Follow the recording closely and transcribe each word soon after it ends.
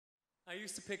I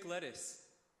used to pick lettuce.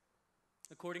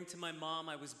 According to my mom,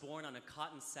 I was born on a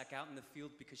cotton sack out in the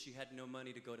field because she had no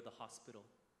money to go to the hospital.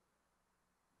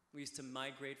 We used to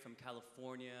migrate from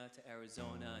California to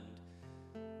Arizona and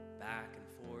back and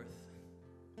forth.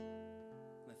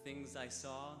 The things I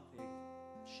saw, they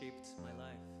shaped my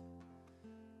life.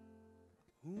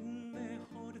 Un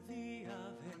mejor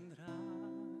día vendrá.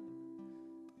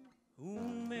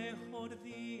 Un mejor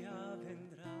día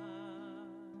vendrá.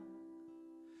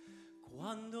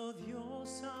 Cuando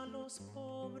Dios a los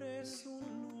pobres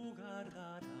un lugar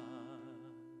dará.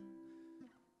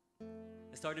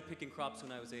 I started picking crops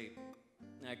when I was 8.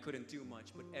 I couldn't do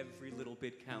much, but every little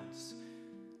bit counts.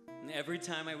 And every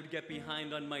time I would get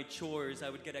behind on my chores,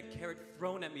 I would get a carrot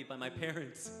thrown at me by my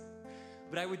parents.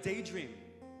 But I would daydream.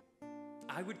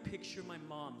 I would picture my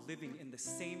mom living in the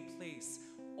same place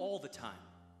all the time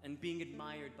and being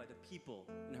admired by the people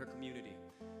in her community.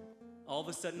 All of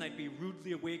a sudden, I'd be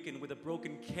rudely awakened with a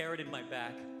broken carrot in my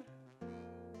back.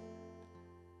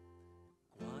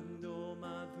 Cuando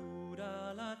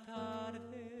madura la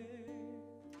tarde,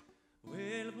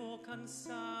 vuelvo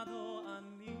cansado a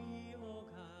mi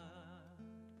hogar,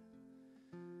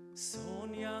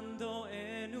 soñando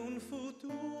en un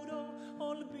futuro,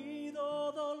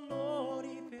 olvido, dolor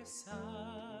y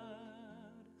pesar.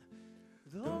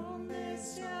 ¿Dónde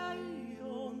se ha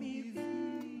ido mi vida?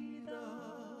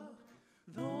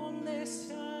 ¿Dónde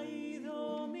se ha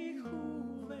ido mi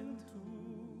juventud?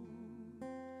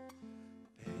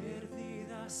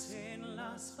 Perdidas en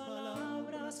las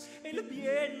palabras, el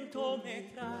viento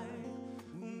me trae,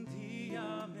 un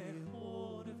día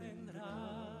mejor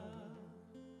vendrá.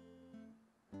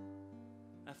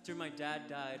 After my dad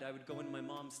died, I would go into my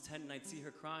mom's tent and I'd see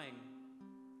her crying.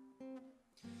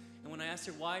 And when I asked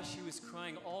her why she was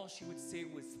crying, all she would say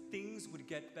was things would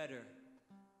get better.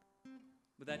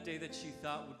 But that day that she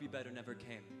thought would be better never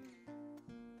came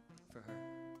for her.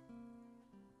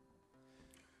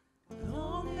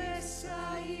 ¿Dónde se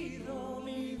ha ido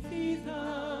mi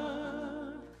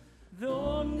vida?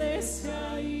 ¿Dónde se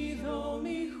ha ido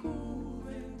mi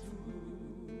juventud?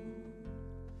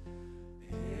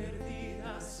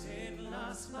 Perdidas en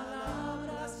las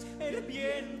palabras, el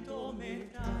viento me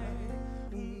trae,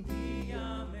 un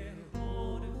día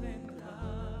mejor vendrá.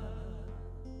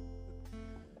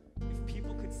 If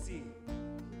people could see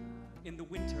in the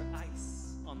winter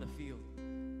ice on the field,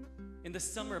 in the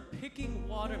summer picking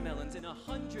watermelons in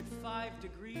 105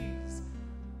 degrees,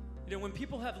 you know, when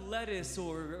people have lettuce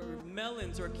or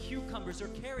melons or cucumbers or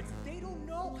carrots, they don't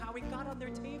know how it got on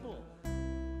their table.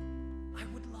 I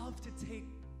would love to take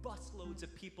busloads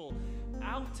of people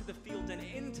out to the field and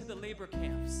into the labor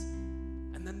camps,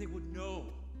 and then they would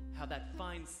know how that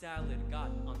fine salad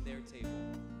got on their table.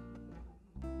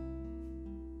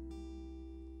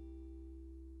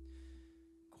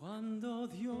 Cuando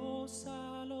Dios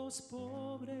a los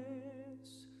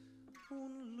pobres